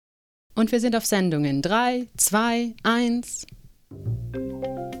Und wir sind auf Sendung in 3, 2, 1.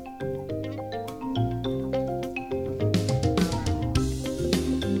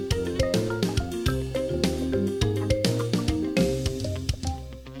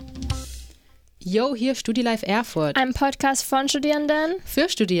 Yo, hier Studilife Erfurt. Ein Podcast von Studierenden. Für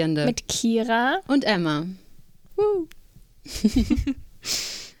Studierende. Mit Kira. Und Emma.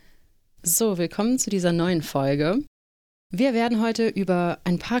 So, willkommen zu dieser neuen Folge. Wir werden heute über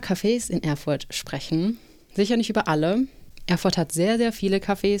ein paar Cafés in Erfurt sprechen. Sicher nicht über alle. Erfurt hat sehr, sehr viele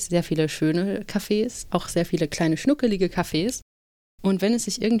Cafés, sehr viele schöne Cafés, auch sehr viele kleine schnuckelige Cafés. Und wenn es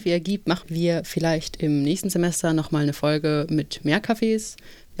sich irgendwie ergibt, machen wir vielleicht im nächsten Semester nochmal eine Folge mit mehr Cafés,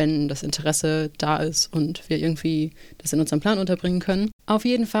 wenn das Interesse da ist und wir irgendwie das in unserem Plan unterbringen können. Auf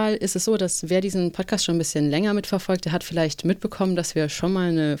jeden Fall ist es so, dass wer diesen Podcast schon ein bisschen länger mitverfolgt, der hat vielleicht mitbekommen, dass wir schon mal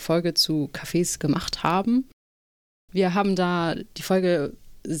eine Folge zu Cafés gemacht haben. Wir haben da die Folge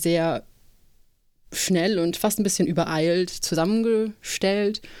sehr schnell und fast ein bisschen übereilt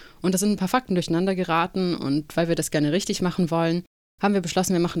zusammengestellt und da sind ein paar Fakten durcheinander geraten und weil wir das gerne richtig machen wollen, haben wir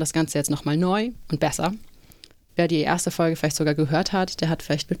beschlossen, wir machen das Ganze jetzt nochmal neu und besser. Wer die erste Folge vielleicht sogar gehört hat, der hat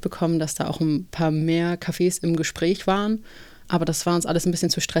vielleicht mitbekommen, dass da auch ein paar mehr Cafés im Gespräch waren. Aber das war uns alles ein bisschen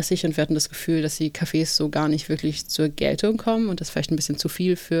zu stressig und wir hatten das Gefühl, dass die Cafés so gar nicht wirklich zur Geltung kommen und das vielleicht ein bisschen zu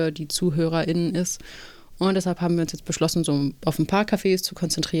viel für die ZuhörerInnen ist. Und deshalb haben wir uns jetzt beschlossen, so auf ein paar Cafés zu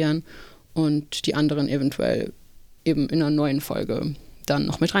konzentrieren und die anderen eventuell eben in einer neuen Folge dann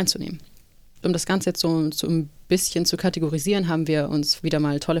noch mit reinzunehmen. Um das Ganze jetzt so ein bisschen zu kategorisieren, haben wir uns wieder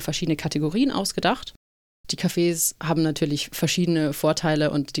mal tolle verschiedene Kategorien ausgedacht. Die Cafés haben natürlich verschiedene Vorteile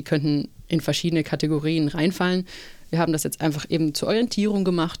und die könnten in verschiedene Kategorien reinfallen. Wir haben das jetzt einfach eben zur Orientierung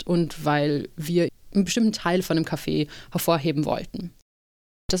gemacht und weil wir einen bestimmten Teil von einem Café hervorheben wollten.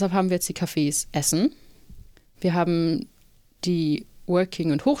 Deshalb haben wir jetzt die Cafés Essen. Wir haben die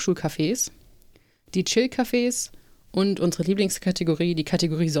Working- und Hochschulcafés, die Chill-Cafés und unsere Lieblingskategorie, die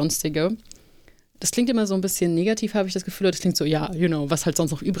Kategorie Sonstige. Das klingt immer so ein bisschen negativ, habe ich das Gefühl. Das klingt so, ja, was halt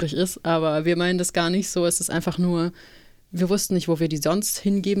sonst noch übrig ist. Aber wir meinen das gar nicht so. Es ist einfach nur, wir wussten nicht, wo wir die sonst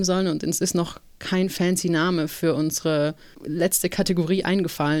hingeben sollen. Und es ist noch kein fancy Name für unsere letzte Kategorie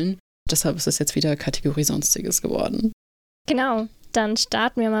eingefallen. Deshalb ist es jetzt wieder Kategorie Sonstiges geworden. Genau, dann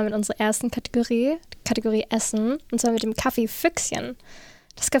starten wir mal mit unserer ersten Kategorie, Kategorie Essen. Und zwar mit dem Kaffee Füchschen.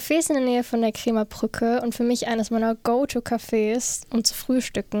 Das Café ist in der Nähe von der Kremer Brücke und für mich eines meiner Go-To-Cafés, um zu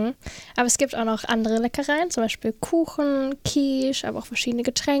frühstücken. Aber es gibt auch noch andere Leckereien, zum Beispiel Kuchen, Quiche, aber auch verschiedene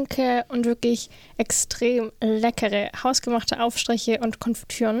Getränke und wirklich extrem leckere, hausgemachte Aufstriche und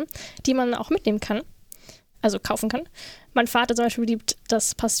Konfitüren, die man auch mitnehmen kann, also kaufen kann. Mein Vater zum Beispiel liebt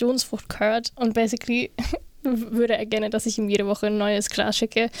das Passionsfrucht-Curd und basically würde er gerne, dass ich ihm jede Woche ein neues Glas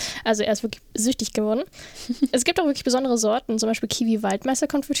schicke. Also er ist wirklich süchtig geworden. Es gibt auch wirklich besondere Sorten, zum Beispiel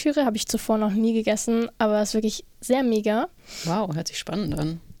Kiwi-Waldmeister-Konfitüre, habe ich zuvor noch nie gegessen, aber ist wirklich sehr mega. Wow, hört sich spannend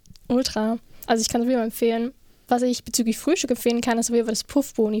an. Ultra. Also ich kann es wieder empfehlen. Was ich bezüglich Frühstück empfehlen kann, ist auf jeden Fall das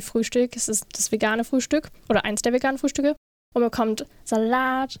Puffboni-Frühstück. Es ist das vegane Frühstück oder eins der veganen Frühstücke. Und man bekommt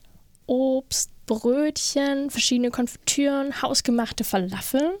Salat, Obst, Brötchen, verschiedene Konfitüren, hausgemachte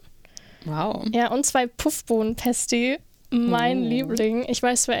Falafeln. Wow. Ja, und 2 Puffbohnen-Pesti. Mein Liebling. Ich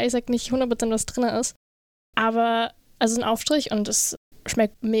weiß zwar ehrlich gesagt nicht 100% was drin ist, aber also ein Aufstrich und es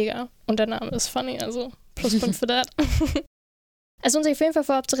schmeckt mega. Und der Name ist funny, also Pluspunkt für das. Also uns auf jeden Fall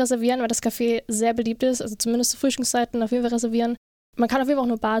vorab zu reservieren, weil das Café sehr beliebt ist, also zumindest zu Frühstückszeiten auf jeden Fall reservieren. Man kann auf jeden Fall auch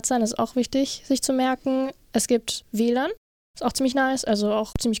nur Bar sein, das ist auch wichtig, sich zu merken. Es gibt WLAN, ist auch ziemlich nice, also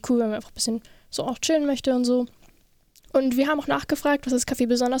auch ziemlich cool, wenn man einfach ein bisschen so auch chillen möchte und so. Und wir haben auch nachgefragt, was das Café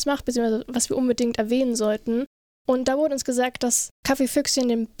besonders macht, beziehungsweise was wir unbedingt erwähnen sollten. Und da wurde uns gesagt, dass Café Füchschen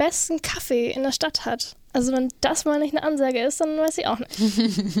den besten Kaffee in der Stadt hat. Also wenn das mal nicht eine Ansage ist, dann weiß ich auch nicht.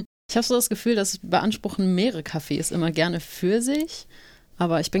 Ich habe so das Gefühl, das beanspruchen mehrere Cafés immer gerne für sich.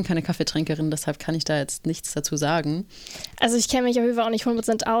 Aber ich bin keine Kaffeetrinkerin, deshalb kann ich da jetzt nichts dazu sagen. Also ich kenne mich auf jeden Fall auch nicht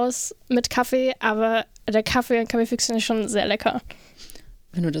 100% aus mit Kaffee, aber der Kaffee in Café Füchschen ist schon sehr lecker.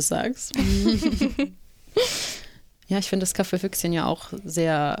 Wenn du das sagst. Ja, ich finde das Café Füchschen ja auch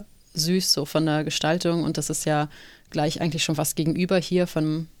sehr süß, so von der Gestaltung. Und das ist ja gleich eigentlich schon fast gegenüber hier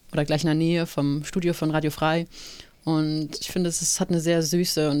oder gleich in der Nähe vom Studio von Radio Frei. Und ich finde, es hat eine sehr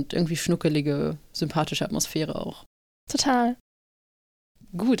süße und irgendwie schnuckelige, sympathische Atmosphäre auch. Total.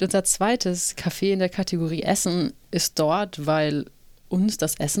 Gut, unser zweites Café in der Kategorie Essen ist dort, weil uns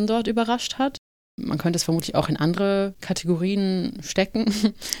das Essen dort überrascht hat. Man könnte es vermutlich auch in andere Kategorien stecken,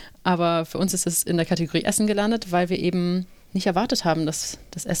 aber für uns ist es in der Kategorie Essen gelandet, weil wir eben nicht erwartet haben, dass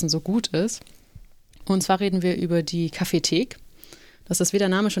das Essen so gut ist. Und zwar reden wir über die Cafethek. Das ist, wie der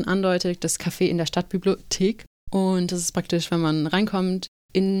Name schon andeutet, das Café in der Stadtbibliothek. Und das ist praktisch, wenn man reinkommt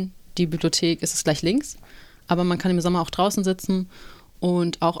in die Bibliothek ist es gleich links, aber man kann im Sommer auch draußen sitzen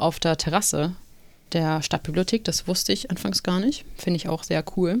und auch auf der Terrasse der Stadtbibliothek, das wusste ich anfangs gar nicht, finde ich auch sehr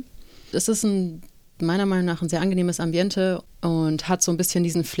cool. Es ist meiner Meinung nach ein sehr angenehmes Ambiente und hat so ein bisschen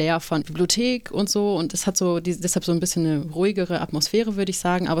diesen Flair von Bibliothek und so und es hat so deshalb so ein bisschen eine ruhigere Atmosphäre, würde ich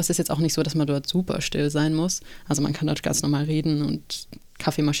sagen, aber es ist jetzt auch nicht so, dass man dort super still sein muss. Also man kann dort ganz normal reden und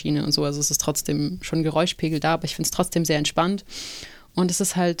Kaffeemaschine und so, also es ist trotzdem schon Geräuschpegel da, aber ich finde es trotzdem sehr entspannt und es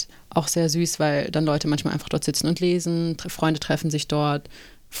ist halt auch sehr süß, weil dann Leute manchmal einfach dort sitzen und lesen, Freunde treffen sich dort.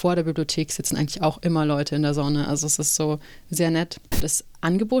 Vor der Bibliothek sitzen eigentlich auch immer Leute in der Sonne. Also es ist so sehr nett. Das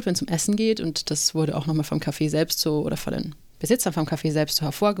Angebot, wenn es um Essen geht, und das wurde auch nochmal vom Café selbst so oder von den Besitzern vom Café selbst so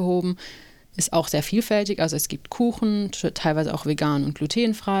hervorgehoben, ist auch sehr vielfältig. Also es gibt Kuchen, teilweise auch vegan und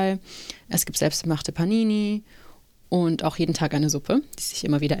glutenfrei. Es gibt selbstgemachte Panini und auch jeden Tag eine Suppe, die sich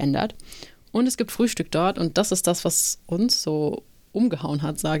immer wieder ändert. Und es gibt Frühstück dort und das ist das, was uns so umgehauen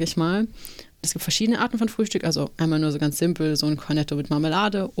hat, sage ich mal. Es gibt verschiedene Arten von Frühstück, also einmal nur so ganz simpel, so ein Cornetto mit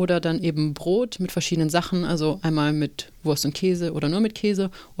Marmelade oder dann eben Brot mit verschiedenen Sachen, also einmal mit Wurst und Käse oder nur mit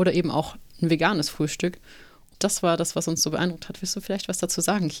Käse oder eben auch ein veganes Frühstück. Das war das, was uns so beeindruckt hat. Willst du vielleicht was dazu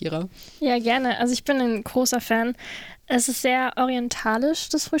sagen, Kira? Ja, gerne. Also ich bin ein großer Fan. Es ist sehr orientalisch,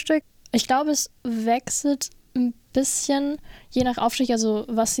 das Frühstück. Ich glaube, es wechselt ein bisschen, je nach Aufstrich, also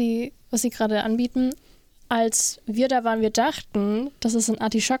was sie gerade anbieten. Als wir da waren, wir dachten, dass es ein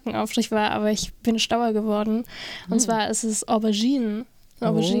Artischockenaufstrich war, aber ich bin stauer geworden. Und zwar ist es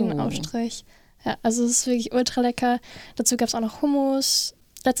Auberginenaufstrich. Ja, also es ist wirklich ultra lecker. Dazu gab es auch noch Hummus.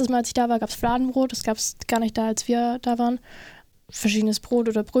 Letztes Mal, als ich da war, gab es Fladenbrot. Das gab es gar nicht da, als wir da waren. Verschiedenes Brot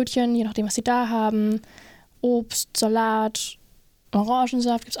oder Brötchen, je nachdem, was sie da haben. Obst, Salat,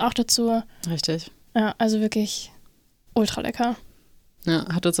 Orangensaft gibt es auch dazu. Richtig. Ja, also wirklich ultra lecker. Ja,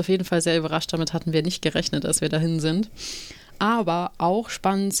 hat uns auf jeden Fall sehr überrascht. Damit hatten wir nicht gerechnet, dass wir dahin sind. Aber auch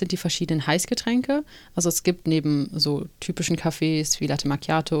spannend sind die verschiedenen Heißgetränke. Also es gibt neben so typischen Cafés wie Latte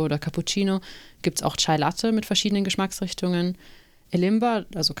Macchiato oder Cappuccino, gibt es auch Chai Latte mit verschiedenen Geschmacksrichtungen, Elimba,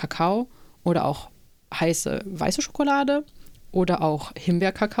 also Kakao oder auch heiße weiße Schokolade oder auch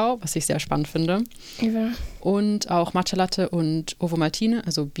Himbeerkakao, was ich sehr spannend finde. Ja. Und auch Matcha Latte und Ovomaltine,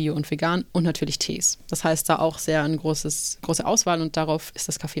 also Bio und vegan und natürlich Tees. Das heißt, da auch sehr eine große Auswahl und darauf ist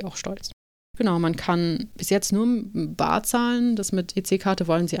das Café auch stolz. Genau, man kann bis jetzt nur bar zahlen, das mit EC-Karte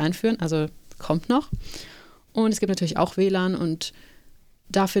wollen sie einführen, also kommt noch. Und es gibt natürlich auch WLAN und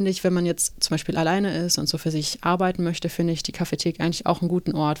da finde ich, wenn man jetzt zum Beispiel alleine ist und so für sich arbeiten möchte, finde ich die Cafeteria eigentlich auch einen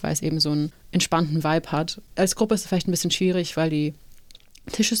guten Ort, weil es eben so einen entspannten Vibe hat. Als Gruppe ist es vielleicht ein bisschen schwierig, weil die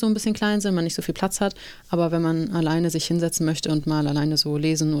Tische so ein bisschen klein sind, man nicht so viel Platz hat. Aber wenn man alleine sich hinsetzen möchte und mal alleine so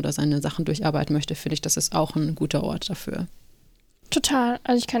lesen oder seine Sachen durcharbeiten möchte, finde ich, das ist auch ein guter Ort dafür. Total.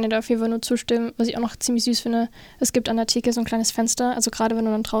 Also ich kann dir da auf jeden Fall nur zustimmen. Was ich auch noch ziemlich süß finde, es gibt an der Theke so ein kleines Fenster. Also gerade wenn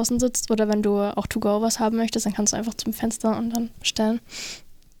du dann draußen sitzt oder wenn du auch to go was haben möchtest, dann kannst du einfach zum Fenster und dann bestellen.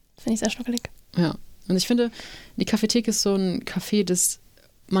 Finde ich sehr schnuckelig. Ja, und ich finde, die Cafeteria ist so ein Café, das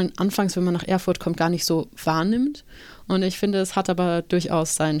man anfangs, wenn man nach Erfurt kommt, gar nicht so wahrnimmt. Und ich finde, es hat aber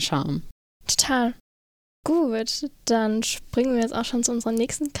durchaus seinen Charme. Total. Gut, dann springen wir jetzt auch schon zu unserer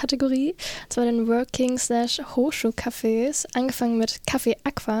nächsten Kategorie, und zwar den Working/Hochschulcafés, angefangen mit Café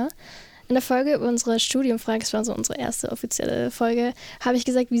Aqua. In der Folge über unsere Studiumfrage, das war so unsere erste offizielle Folge, habe ich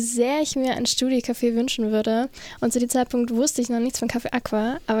gesagt, wie sehr ich mir ein Studiecafé wünschen würde. Und zu dem Zeitpunkt wusste ich noch nichts von Café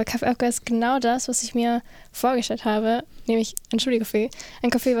Aqua, aber Café Aqua ist genau das, was ich mir vorgestellt habe, nämlich ein Studiecafé.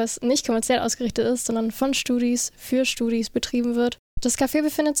 Ein Café, was nicht kommerziell ausgerichtet ist, sondern von Studis für Studis betrieben wird. Das Café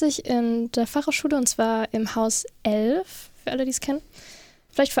befindet sich in der Fachhochschule und zwar im Haus 11, für alle, die es kennen.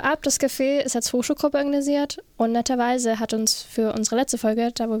 Vielleicht vorab, das Café ist als Hochschulgruppe organisiert und netterweise hat uns für unsere letzte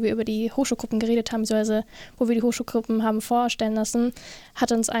Folge, da wo wir über die Hochschulgruppen geredet haben, beziehungsweise wo wir die Hochschulgruppen haben vorstellen lassen,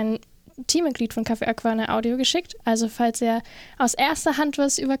 hat uns ein Teammitglied von Café Aqua eine Audio geschickt. Also falls ihr aus erster Hand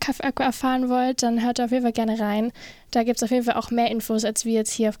was über Café Aqua erfahren wollt, dann hört auf jeden Fall gerne rein. Da gibt es auf jeden Fall auch mehr Infos, als wir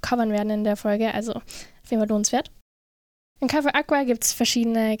jetzt hier covern werden in der Folge. Also auf jeden Fall lohnenswert. In Café Aqua gibt es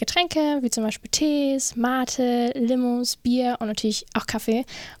verschiedene Getränke, wie zum Beispiel Tees, Mate, Limos, Bier und natürlich auch Kaffee.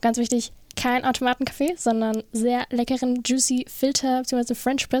 Ganz wichtig, kein Automatenkaffee, sondern sehr leckeren, juicy Filter- bzw.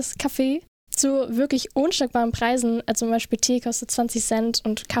 French Press Kaffee zu wirklich unschlagbaren Preisen. Also zum Beispiel Tee kostet 20 Cent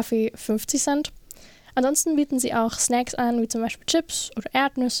und Kaffee 50 Cent. Ansonsten bieten sie auch Snacks an, wie zum Beispiel Chips oder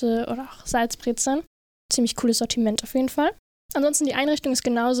Erdnüsse oder auch Salzbrezeln. Ziemlich cooles Sortiment auf jeden Fall. Ansonsten die Einrichtung ist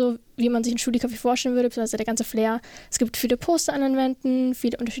genauso, wie man sich ein Studiecafé vorstellen würde, beziehungsweise der ganze Flair. Es gibt viele Poster an den Wänden,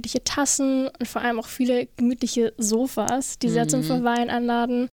 viele unterschiedliche Tassen und vor allem auch viele gemütliche Sofas, die sehr zum Verweilen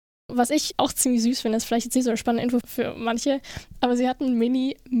einladen. Was ich auch ziemlich süß finde, ist vielleicht jetzt nicht so eine spannende Info für manche, aber sie hatten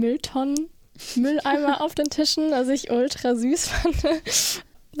Mini-Mülltonnen, Mülleimer auf den Tischen, was ich ultra süß fand.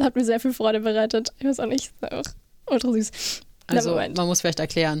 hat mir sehr viel Freude bereitet. Ich weiß auch nicht, ist einfach ultra süß. Also man muss vielleicht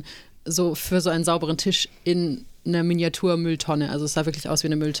erklären, so für so einen sauberen Tisch in einer Miniatur-Mülltonne. Also es sah wirklich aus wie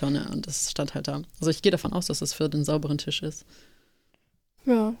eine Mülltonne und das stand halt da. Also ich gehe davon aus, dass es für den sauberen Tisch ist.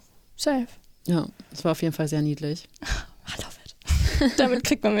 Ja, safe. Ja, es war auf jeden Fall sehr niedlich. I love it. Damit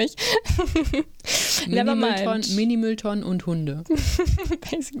kriegt man mich. Mini-Mülltonnen und Hunde.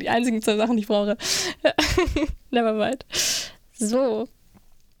 Basically die einzigen 2 Sachen, die ich brauche. Never mind. So.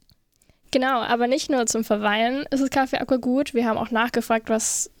 Genau, aber nicht nur zum Verweilen ist das Café Aqua gut. Wir haben auch nachgefragt,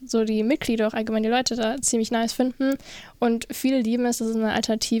 was so die Mitglieder, auch allgemein die Leute da ziemlich nice finden. Und viele lieben es, dass es eine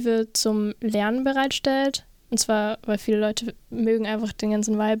Alternative zum Lernen bereitstellt. Und zwar, weil viele Leute mögen einfach den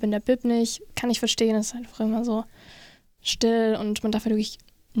ganzen Vibe in der Bib nicht. Kann ich verstehen, es ist einfach immer so still und man darf ja wirklich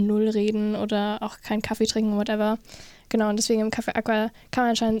null reden oder auch keinen Kaffee trinken, whatever. Genau, und deswegen im Café Aqua kann man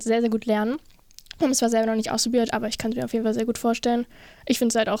anscheinend sehr, sehr gut lernen. Ich habe es zwar selber noch nicht ausprobiert, aber ich kann es mir auf jeden Fall sehr gut vorstellen. Ich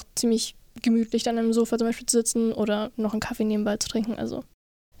finde es halt auch ziemlich gemütlich, dann im Sofa zum Beispiel zu sitzen oder noch einen Kaffee nebenbei zu trinken. Also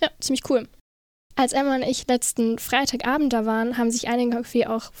ja, ziemlich cool. Als Emma und ich letzten Freitagabend da waren, haben sich einige Cafés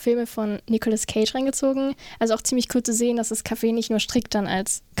auch Filme von Nicolas Cage reingezogen. Also auch ziemlich cool zu sehen, dass das Café nicht nur strikt dann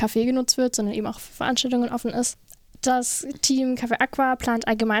als Café genutzt wird, sondern eben auch für Veranstaltungen offen ist. Das Team Café Aqua plant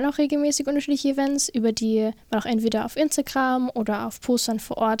allgemein auch regelmäßig unterschiedliche Events, über die man auch entweder auf Instagram oder auf Postern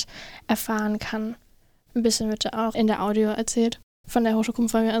vor Ort erfahren kann. Ein bisschen wird da auch in der Audio erzählt von der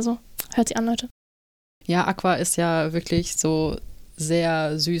Hochschulgruppenfolge, also hört sie an, Leute. Ja, Aqua ist ja wirklich so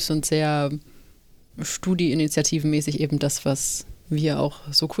sehr süß und sehr Studi-initiativenmäßig eben das, was wir auch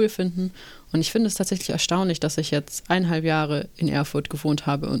so cool finden. Und ich finde es tatsächlich erstaunlich, dass ich jetzt 1,5 Jahre in Erfurt gewohnt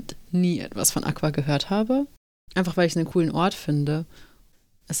habe und nie etwas von Aqua gehört habe. Einfach weil ich es einen coolen Ort finde.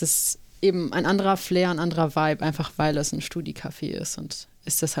 Es ist eben ein anderer Flair, ein anderer Vibe, einfach weil es ein Studi-Café ist und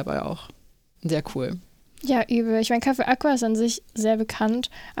ist deshalb auch sehr cool. Ja, übel. Ich meine, Café Aqua ist an sich sehr bekannt,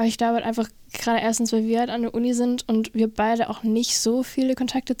 aber ich glaube halt einfach, gerade erstens, weil wir halt an der Uni sind und wir beide auch nicht so viele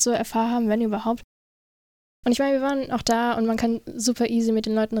Kontakte zur FH haben, wenn überhaupt. Und ich meine, wir waren auch da und man kann super easy mit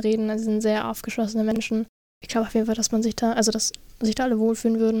den Leuten reden, also sind sehr aufgeschlossene Menschen. Ich glaube auf jeden Fall, dass dass sich da alle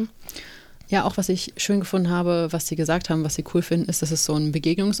wohlfühlen würden. Ja, auch was ich schön gefunden habe, was sie gesagt haben, was sie cool finden, ist, dass es so ein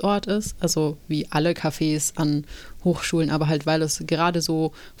Begegnungsort ist. Also wie alle Cafés an Hochschulen, aber halt, weil es gerade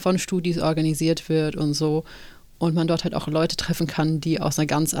so von Studis organisiert wird und so. Und man dort halt auch Leute treffen kann, die aus einer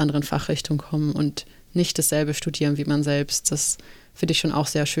ganz anderen Fachrichtung kommen und nicht dasselbe studieren wie man selbst. Das finde ich schon auch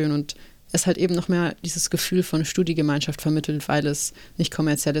sehr schön und es halt eben noch mehr dieses Gefühl von Studigemeinschaft vermittelt, weil es nicht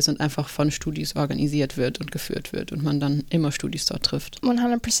kommerziell ist und einfach von Studis organisiert wird und geführt wird und man dann immer Studis dort trifft.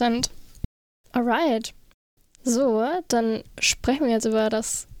 100%. Alright. So, dann sprechen wir jetzt über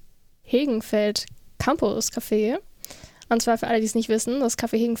das Hegenfeld Campus Café. Und zwar für alle, die es nicht wissen, das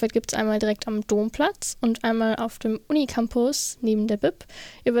Café Hegenfeld gibt es einmal direkt am Domplatz und einmal auf dem Unicampus neben der Bib.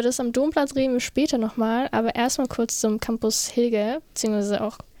 Über das am Domplatz reden wir später nochmal, aber erstmal kurz zum Campus Hilge, beziehungsweise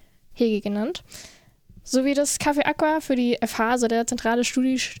auch Hege genannt. So wie das Café Aqua für die FH, also der zentrale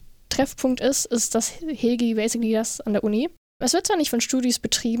Studi-Treffpunkt ist das Hilge basically das an der Uni. Es wird zwar nicht von Studis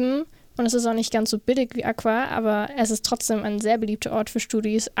betrieben, und es ist auch nicht ganz so billig wie Aqua, aber es ist trotzdem ein sehr beliebter Ort für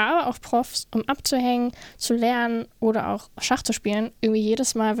Studis, aber auch Profs, um abzuhängen, zu lernen oder auch Schach zu spielen. Irgendwie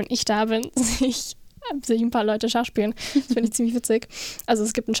jedes Mal, wenn ich da bin, sehe ich ein paar Leute Schach spielen. Das finde ich ziemlich witzig. Also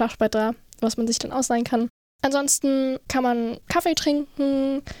es gibt ein Schachbrett da, was man sich dann ausleihen kann. Ansonsten kann man Kaffee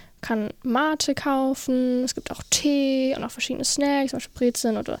trinken, kann Mate kaufen, es gibt auch Tee und auch verschiedene Snacks, zum Beispiel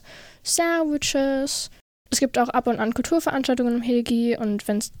Brezeln oder Sandwiches. Es gibt auch ab und an Kulturveranstaltungen im Hilgi und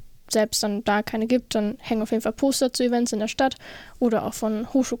wenn es selbst dann da keine gibt, dann hängen auf jeden Fall Poster zu Events in der Stadt oder auch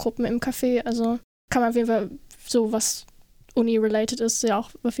von Hochschulgruppen im Café. Also kann man auf jeden Fall so, was Uni-related ist, ja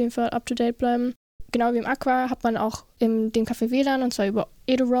auch auf jeden Fall up-to-date bleiben. Genau wie im Aqua hat man auch in dem Café WLAN, und zwar über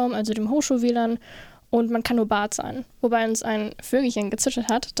EduRoam, also dem Hochschul-WLAN, und man kann nur Bar zahlen. Wobei uns ein Vögelchen gezwitschert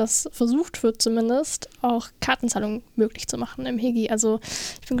hat, dass versucht wird zumindest, auch Kartenzahlungen möglich zu machen im Higi. Also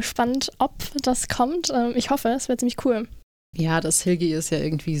ich bin gespannt, ob das kommt. Ich hoffe, es wird ziemlich cool. Ja, das Hilgi ist ja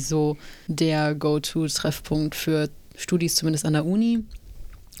irgendwie so der Go-To-Treffpunkt für Studis, zumindest an der Uni.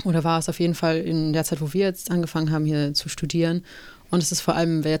 Oder war es auf jeden Fall in der Zeit, wo wir jetzt angefangen haben, hier zu studieren. Und es ist vor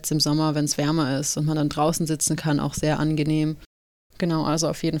allem jetzt im Sommer, wenn es wärmer ist und man dann draußen sitzen kann, auch sehr angenehm. Genau, also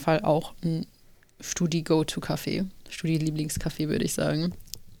auf jeden Fall auch ein Studi-Go-To-Café. Studi-Lieblingscafé, würde ich sagen.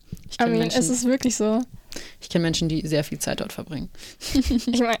 Es ist wirklich so. Ich kenne Menschen, die sehr viel Zeit dort verbringen.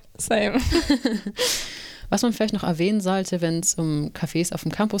 Ich meine, same. Was man vielleicht noch erwähnen sollte, wenn es um Cafés auf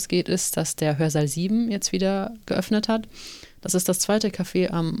dem Campus geht, ist, dass der Hörsaal 7 jetzt wieder geöffnet hat. Das ist das zweite Café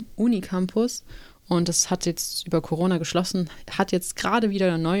am Unicampus und das hat jetzt über Corona geschlossen, hat jetzt gerade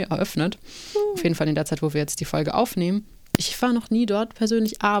wieder neu eröffnet. Auf jeden Fall in der Zeit, wo wir jetzt die Folge aufnehmen. Ich war noch nie dort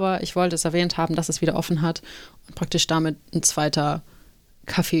persönlich, aber ich wollte es erwähnt haben, dass es wieder offen hat und praktisch damit ein zweiter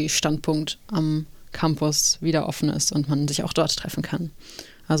Kaffeestandpunkt am Campus wieder offen ist und man sich auch dort treffen kann.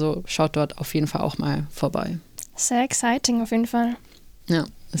 Also schaut dort auf jeden Fall auch mal vorbei. Sehr exciting auf jeden Fall. Ja,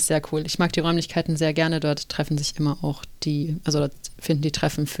 ist sehr cool. Ich mag die Räumlichkeiten sehr gerne. Dort treffen sich immer auch dort finden die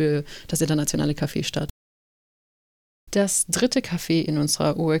Treffen für das internationale Café statt. Das dritte Café in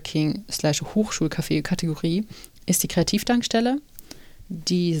unserer Working/Hochschulcafé-Kategorie ist die Kreativtankstelle,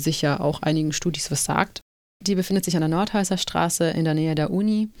 die sicher auch einigen Studis was sagt. Die befindet sich an der Nordheißer Straße in der Nähe der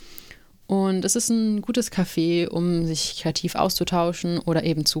Uni. Und es ist ein gutes Café, um sich kreativ auszutauschen oder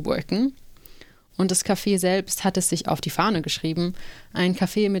eben zu worken. Und das Café selbst hat es sich auf die Fahne geschrieben, ein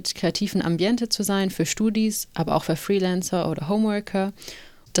Café mit kreativen Ambiente zu sein für Studis, aber auch für Freelancer oder Homeworker.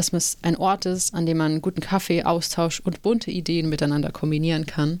 Dass es ein Ort ist, an dem man guten Kaffee, Austausch und bunte Ideen miteinander kombinieren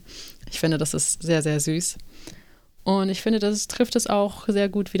kann. Ich finde, das ist sehr, sehr süß. Und ich finde, das trifft es auch sehr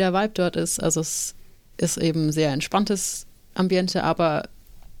gut, wie der Vibe dort ist. Also es ist eben ein sehr entspanntes Ambiente, aber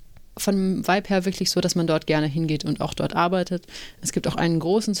vom Vibe her wirklich so, dass man dort gerne hingeht und auch dort arbeitet. Es gibt auch einen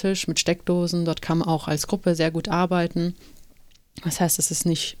großen Tisch mit Steckdosen. Dort kann man auch als Gruppe sehr gut arbeiten. Das heißt, es ist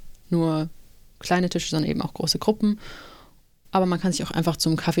nicht nur kleine Tische, sondern eben auch große Gruppen. Aber man kann sich auch einfach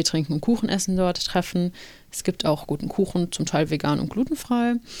zum Kaffee trinken und Kuchen essen dort treffen. Es gibt auch guten Kuchen, zum Teil vegan und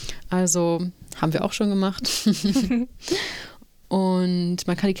glutenfrei. Also haben wir auch schon gemacht. Und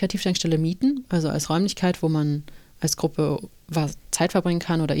man kann die Kreativtankstelle mieten, also als Räumlichkeit, wo man als Gruppe Zeit verbringen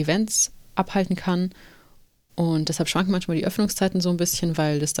kann oder Events abhalten kann. Und deshalb schwanken manchmal die Öffnungszeiten so ein bisschen,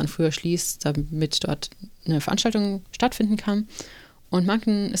 weil das dann früher schließt, damit dort eine Veranstaltung stattfinden kann. Und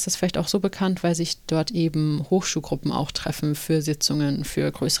manchen ist das vielleicht auch so bekannt, weil sich dort eben Hochschulgruppen auch treffen für Sitzungen, für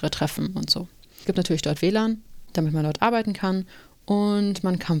größere Treffen und so. Es gibt natürlich dort WLAN, damit man dort arbeiten kann und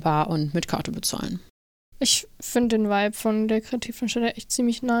man kann bar und mit Karte bezahlen. Ich finde den Vibe von der Kreativtankstelle echt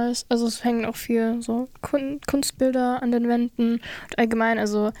ziemlich nice. Also es hängen auch viel so Kunstbilder an den Wänden. Und allgemein,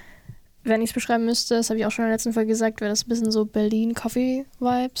 also wenn ich es beschreiben müsste, das habe ich auch schon in der letzten Folge gesagt, wäre das ein bisschen so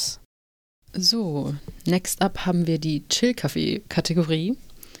Berlin-Coffee-Vibes. So, next up haben wir die Chill-Café-Kategorie.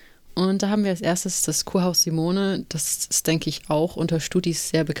 Und da haben wir als erstes das Kurhaus Simone. Das ist, denke ich, auch unter Studis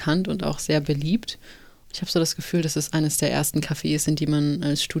sehr bekannt und auch sehr beliebt. Ich habe so das Gefühl, das ist eines der ersten Cafés, in die man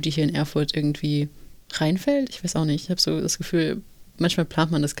als Studi hier in Erfurt irgendwie reinfällt. Ich weiß auch nicht. Ich habe so das Gefühl, manchmal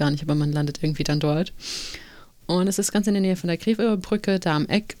plant man das gar nicht, aber man landet irgendwie dann dort. Und es ist ganz in der Nähe von der Grefbrücke, da am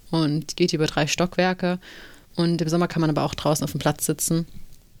Eck und geht über 3 Stockwerke. Und im Sommer kann man aber auch draußen auf dem Platz sitzen.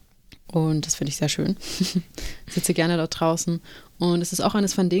 Und das finde ich sehr schön. Ich sitze gerne dort draußen. Und es ist auch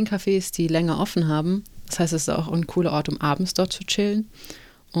eines von den Cafés, die länger offen haben. Das heißt, es ist auch ein cooler Ort, um abends dort zu chillen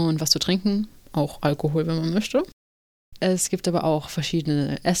und was zu trinken. Auch Alkohol, wenn man möchte. Es gibt aber auch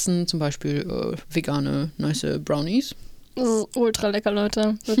verschiedene Essen, zum Beispiel vegane, nice Brownies. Das ist ultra lecker,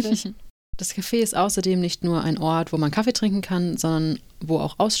 Leute. Wirklich. Das Café ist außerdem nicht nur ein Ort, wo man Kaffee trinken kann, sondern wo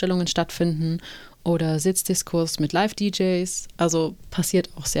auch Ausstellungen stattfinden oder Sitzdiskurs mit Live-DJs. Also passiert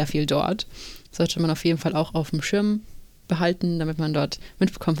auch sehr viel dort. Sollte man auf jeden Fall auch auf dem Schirm behalten, damit man dort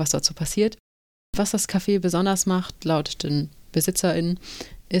mitbekommt, was dort so passiert. Was das Café besonders macht, laut den BesitzerInnen,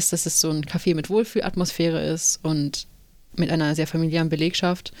 ist, dass es so ein Café mit Wohlfühlatmosphäre ist und mit einer sehr familiären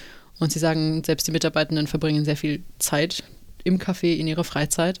Belegschaft. Und sie sagen, selbst die Mitarbeitenden verbringen sehr viel Zeit im Café in ihrer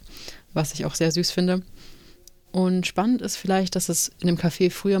Freizeit, was ich auch sehr süß finde. Und spannend ist vielleicht, dass es in dem Café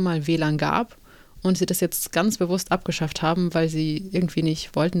früher mal WLAN gab und sie das jetzt ganz bewusst abgeschafft haben, weil sie irgendwie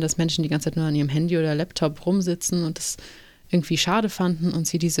nicht wollten, dass Menschen die ganze Zeit nur an ihrem Handy oder Laptop rumsitzen und das irgendwie schade fanden und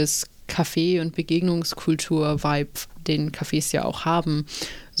sie dieses Café- und Begegnungskultur-Vibe, den Cafés ja auch haben,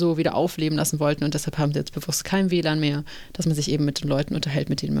 so wieder aufleben lassen wollten. Und deshalb haben sie jetzt bewusst kein WLAN mehr, dass man sich eben mit den Leuten unterhält,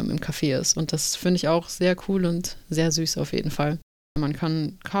 mit denen man im Café ist. Und das finde ich auch sehr cool und sehr süß auf jeden Fall. Man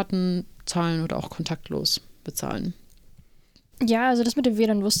kann Karten zahlen oder auch kontaktlos bezahlen. Ja, also das mit dem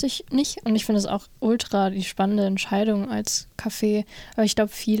WLAN wusste ich nicht. Und ich finde es auch ultra die spannende Entscheidung als Café. Aber ich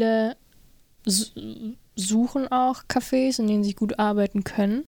glaube, viele suchen auch Cafés, in denen sie gut arbeiten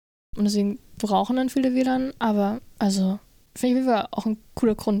können. Und deswegen brauchen dann viele WLAN. Aber also finde ich auf jeden Fall auch ein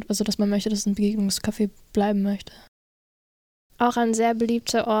cooler Grund, also dass man möchte, dass es ein Begegnungscafé bleiben möchte. Auch ein sehr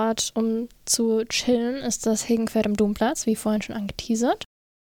beliebter Ort, um zu chillen, ist das Hegenpferd am Domplatz, wie vorhin schon angeteasert.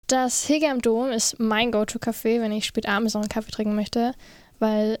 Das Hege am Dom ist mein Go-To-Café, wenn ich spät abends noch einen Kaffee trinken möchte,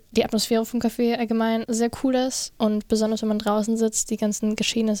 weil die Atmosphäre vom Café allgemein sehr cool ist und besonders, wenn man draußen sitzt, die ganzen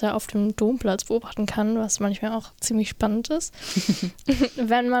Geschehnisse auf dem Domplatz beobachten kann, was manchmal auch ziemlich spannend ist.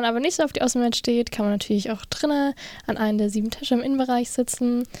 Wenn man aber nicht so auf die Außenwelt steht, kann man natürlich auch drinnen an einem der 7 Tische im Innenbereich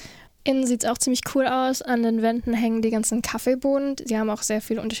sitzen. Innen sieht es auch ziemlich cool aus. An den Wänden hängen die ganzen Kaffeebohnen. Sie haben auch sehr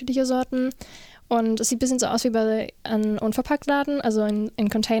viele unterschiedliche Sorten. Und es sieht ein bisschen so aus wie bei einem Unverpacktladen, also in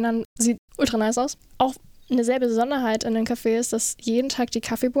Containern. Sieht ultra nice aus. Auch eine sehr Besonderheit in den Cafés ist, dass jeden Tag die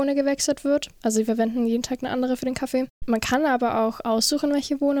Kaffeebohne gewechselt wird. Also sie verwenden jeden Tag eine andere für den Kaffee. Man kann aber auch aussuchen,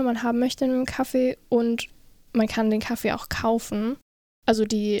 welche Bohne man haben möchte in dem Kaffee und man kann den Kaffee auch kaufen. Also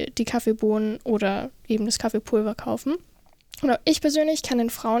die Kaffeebohnen oder eben das Kaffeepulver kaufen. Und ich persönlich kann den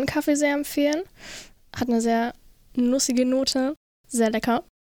Frauenkaffee sehr empfehlen. Hat eine sehr nussige Note. Sehr lecker.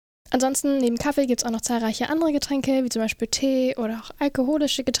 Ansonsten neben Kaffee gibt es auch noch zahlreiche andere Getränke, wie zum Beispiel Tee oder auch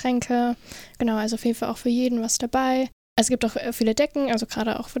alkoholische Getränke. Genau, also auf jeden Fall auch für jeden was dabei. Es gibt auch viele Decken, also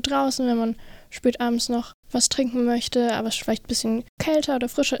gerade auch für draußen, wenn man spät abends noch was trinken möchte, aber es vielleicht ein bisschen kälter oder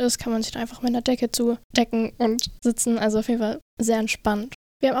frischer ist, kann man sich da einfach mit einer Decke zudecken und sitzen. Also auf jeden Fall sehr entspannt.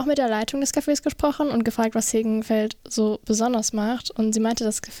 Wir haben auch mit der Leitung des Cafés gesprochen und gefragt, was Hegenfeld so besonders macht. Und sie meinte,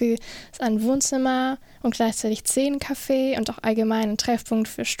 das Café ist ein Wohnzimmer und gleichzeitig Szenencafé und auch allgemein ein Treffpunkt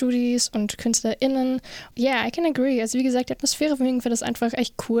für Studis und KünstlerInnen. Yeah, I can agree. Also wie gesagt, die Atmosphäre von Hegenfeld ist einfach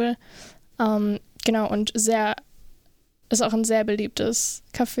echt cool. Genau, und ist auch ein sehr beliebtes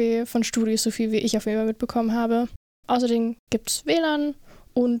Café von Studis, so viel wie ich auf jeden Fall mitbekommen habe. Außerdem gibt es WLAN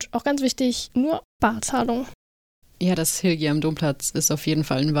und auch ganz wichtig, nur Barzahlung. Ja, das Hilgi am Domplatz ist auf jeden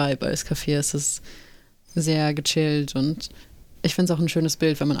Fall ein Vibe als Café. Es ist sehr gechillt und ich finde es auch ein schönes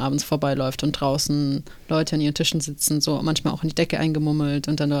Bild, wenn man abends vorbeiläuft und draußen Leute an ihren Tischen sitzen, so manchmal auch in die Decke eingemummelt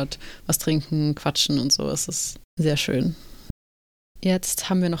und dann dort was trinken, quatschen und so. Es ist sehr schön. Jetzt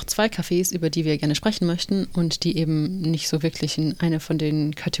haben wir noch 2 Cafés, über die wir gerne sprechen möchten und die eben nicht so wirklich in eine von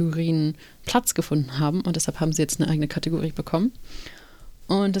den Kategorien Platz gefunden haben und deshalb haben sie jetzt eine eigene Kategorie bekommen.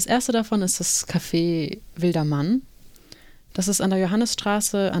 Und das erste davon ist das Café Wilder Mann. Das ist an der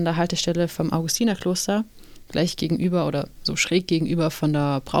Johannesstraße an der Haltestelle vom Augustinerkloster, gleich gegenüber oder so schräg gegenüber von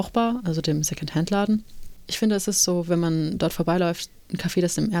der Brauchbar, also dem Secondhand-Laden. Ich finde, es ist so, wenn man dort vorbeiläuft, ein Café,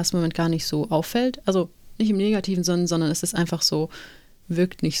 das im ersten Moment gar nicht so auffällt. Also nicht im negativen Sinne, sondern es ist einfach so,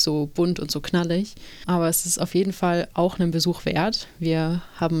 wirkt nicht so bunt und so knallig. Aber es ist auf jeden Fall auch einen Besuch wert. Wir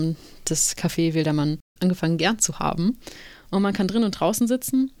haben das Café Wilder Mann angefangen gern zu haben. Und man kann drin und draußen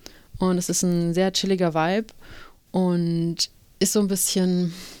sitzen und es ist ein sehr chilliger Vibe und ist so ein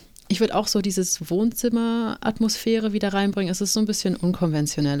bisschen, ich würde auch so dieses Wohnzimmer-Atmosphäre wieder reinbringen. Es ist so ein bisschen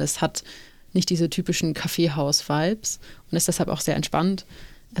unkonventionell. Es hat nicht diese typischen Kaffeehaus-Vibes und ist deshalb auch sehr entspannt.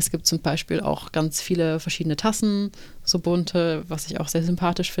 Es gibt zum Beispiel auch ganz viele verschiedene Tassen, so bunte, was ich auch sehr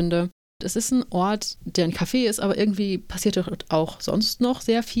sympathisch finde. Es ist ein Ort, der ein Café ist, aber irgendwie passiert dort auch sonst noch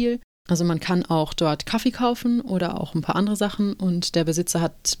sehr viel. Also man kann auch dort Kaffee kaufen oder auch ein paar andere Sachen und der Besitzer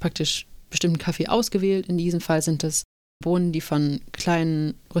hat praktisch bestimmten Kaffee ausgewählt. In diesem Fall sind es Bohnen, die von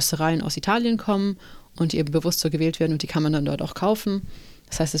kleinen Röstereien aus Italien kommen und die eben bewusst so gewählt werden und die kann man dann dort auch kaufen.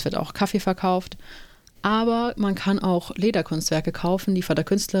 Das heißt, es wird auch Kaffee verkauft. Aber man kann auch Lederkunstwerke kaufen, die von der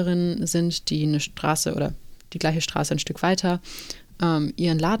Künstlerin sind, die eine Straße oder die gleiche Straße ein Stück weiter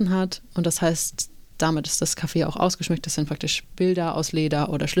ihren Laden hat. Und das heißt, damit ist das Café auch ausgeschmückt. Das sind praktisch Bilder aus Leder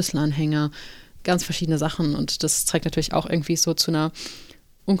oder Schlüsselanhänger, ganz verschiedene Sachen. Und das trägt natürlich auch irgendwie so zu einer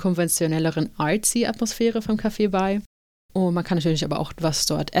unkonventionelleren artsy-Atmosphäre vom Café bei. Und man kann natürlich aber auch was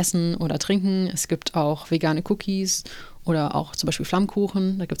dort essen oder trinken. Es gibt auch vegane Cookies oder auch zum Beispiel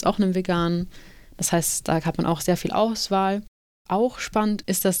Flammkuchen. Da gibt es auch einen veganen. Das heißt, da hat man auch sehr viel Auswahl. Auch spannend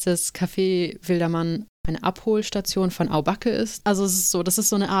ist, dass das Café Wilder Mann eine Abholstation von Aubacke ist. Also es ist so, das ist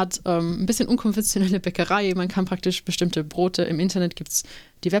so eine Art ein bisschen unkonventionelle Bäckerei. Man kann praktisch bestimmte Brote, im Internet gibt es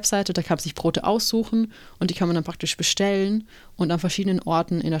die Webseite, da kann man sich Brote aussuchen und die kann man dann praktisch bestellen und an verschiedenen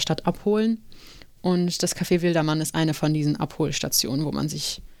Orten in der Stadt abholen. Und das Café Wilder Mann ist eine von diesen Abholstationen, wo man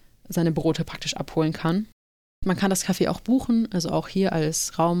sich seine Brote praktisch abholen kann. Man kann das Café auch buchen, also auch hier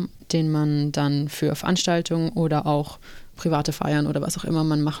als Raum, den man dann für Veranstaltungen oder auch private Feiern oder was auch immer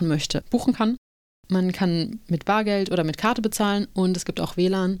man machen möchte, buchen kann. Man kann mit Bargeld oder mit Karte bezahlen und es gibt auch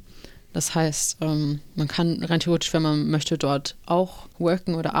WLAN. Das heißt, man kann rein theoretisch, wenn man möchte, dort auch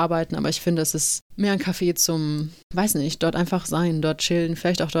worken oder arbeiten. Aber ich finde, es ist mehr ein Café zum, weiß nicht, dort einfach sein, dort chillen,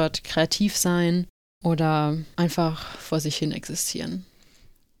 vielleicht auch dort kreativ sein oder einfach vor sich hin existieren.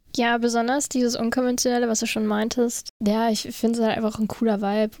 Ja, besonders dieses Unkonventionelle, was du schon meintest. Ja, ich finde es halt einfach ein cooler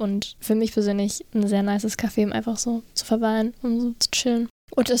Vibe und für mich persönlich ein sehr nices Café, um einfach so zu verweilen und so zu chillen.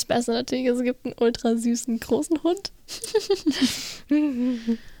 Und das Beste natürlich, es gibt einen ultra süßen großen Hund.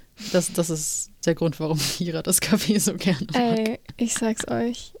 Das ist der Grund, warum Kira das Café so gerne mag. Ey, ich sag's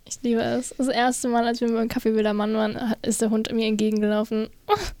euch, ich liebe es. Das erste Mal, als wir beim Café Wilder Mann waren, ist der Hund mir entgegengelaufen.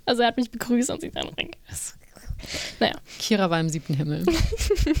 Also er hat mich begrüßt und sich dann reingegessen. Naja. Kira war im 7. Himmel.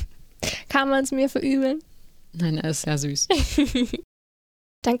 Kann man es mir verübeln? Nein, er ist sehr süß.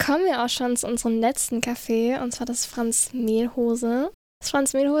 Dann kommen wir auch schon zu unserem letzten Café, und zwar das Franz Mehlhose. Das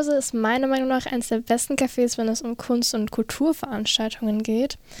Franz-Mehl-Hose ist meiner Meinung nach eines der besten Cafés, wenn es um Kunst- und Kulturveranstaltungen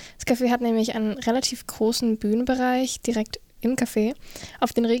geht. Das Café hat nämlich einen relativ großen Bühnenbereich direkt im Café,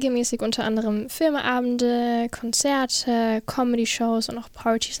 auf den regelmäßig unter anderem Filmeabende, Konzerte, Comedy-Shows und auch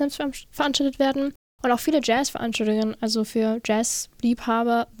Partys veranstaltet werden. Und auch viele Jazz-Veranstaltungen, also für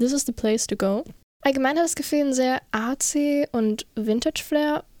Jazz-Liebhaber, this is the place to go. Allgemein hat das Café einen sehr artsy und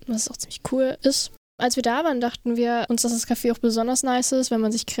Vintage-Flair, was auch ziemlich cool ist. Als wir da waren, dachten wir uns, dass das Café auch besonders nice ist, wenn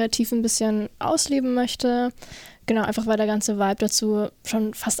man sich kreativ ein bisschen ausleben möchte. Genau, einfach weil der ganze Vibe dazu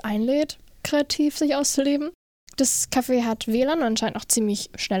schon fast einlädt, kreativ sich auszuleben. Das Café hat WLAN, anscheinend auch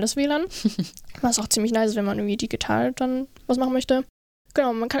ziemlich schnelles WLAN, was auch ziemlich nice ist, wenn man irgendwie digital dann was machen möchte.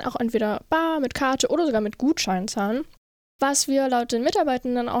 Genau, man kann auch entweder bar, mit Karte oder sogar mit Gutschein zahlen. Was wir laut den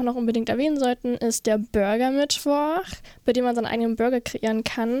Mitarbeitenden auch noch unbedingt erwähnen sollten, ist der Burger-Mittwoch, bei dem man seinen eigenen Burger kreieren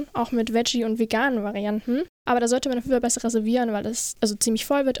kann, auch mit Veggie- und veganen Varianten. Aber da sollte man auf jeden Fall besser reservieren, weil es also ziemlich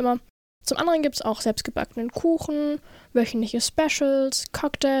voll wird immer. Zum anderen gibt es auch selbstgebackenen Kuchen, wöchentliche Specials,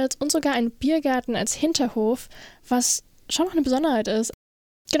 Cocktails und sogar einen Biergarten als Hinterhof, was schon noch eine Besonderheit ist.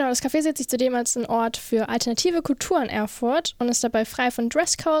 Genau, das Café sieht sich zudem als ein Ort für alternative Kultur in Erfurt und ist dabei frei von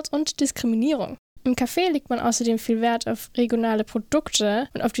Dresscodes und Diskriminierung. Im Café legt man außerdem viel Wert auf regionale Produkte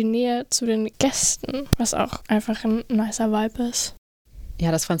und auf die Nähe zu den Gästen, was auch einfach ein nicer Vibe ist.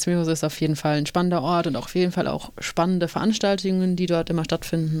 Ja, das Franz-Mehl-Hose ist auf jeden Fall ein spannender Ort und auf jeden Fall auch spannende Veranstaltungen, die dort immer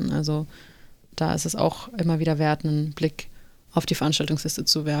stattfinden. Also da ist es auch immer wieder wert, einen Blick auf die Veranstaltungsliste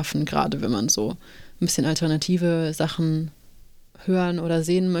zu werfen, gerade wenn man so ein bisschen alternative Sachen hören oder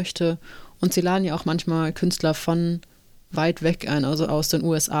sehen möchte. Und sie laden ja auch manchmal Künstler von weit weg ein, also aus den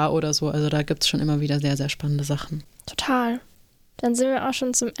USA oder so. Also da gibt es schon immer wieder sehr, sehr spannende Sachen. Total. Dann sind wir auch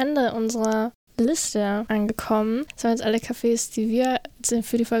schon zum Ende unserer Liste angekommen. Das waren jetzt alle Cafés, die wir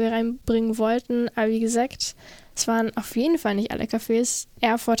für die Folge reinbringen wollten. Aber wie gesagt, es waren auf jeden Fall nicht alle Cafés.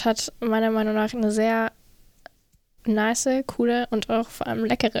 Erfurt hat meiner Meinung nach eine sehr nice, coole und auch vor allem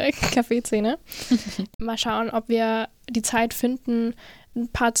leckere Kaffeeszene. Mal schauen, ob wir die Zeit finden, ein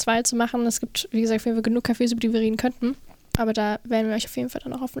Part 2 zu machen. Es gibt, wie gesagt, genug Cafés, über die wir reden könnten. Aber da werden wir euch auf jeden Fall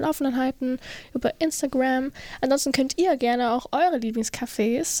dann auch auf dem Laufenden halten über Instagram. Ansonsten könnt ihr gerne auch eure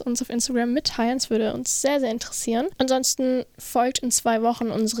Lieblingscafés uns auf Instagram mitteilen. Das würde uns sehr, sehr interessieren. Ansonsten folgt in 2 Wochen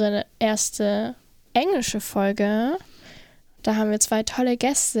unsere erste englische Folge. Da haben wir 2 tolle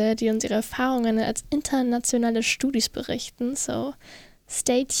Gäste, die uns ihre Erfahrungen als internationale Studis berichten. So,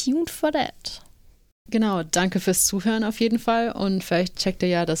 stay tuned for that. Genau, danke fürs Zuhören auf jeden Fall und vielleicht checkt ihr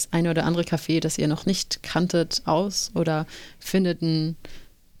ja das eine oder andere Café, das ihr noch nicht kanntet, aus oder findet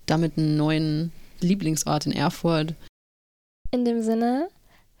damit einen neuen Lieblingsort in Erfurt. In dem Sinne,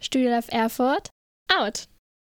 Studio Live Erfurt, out!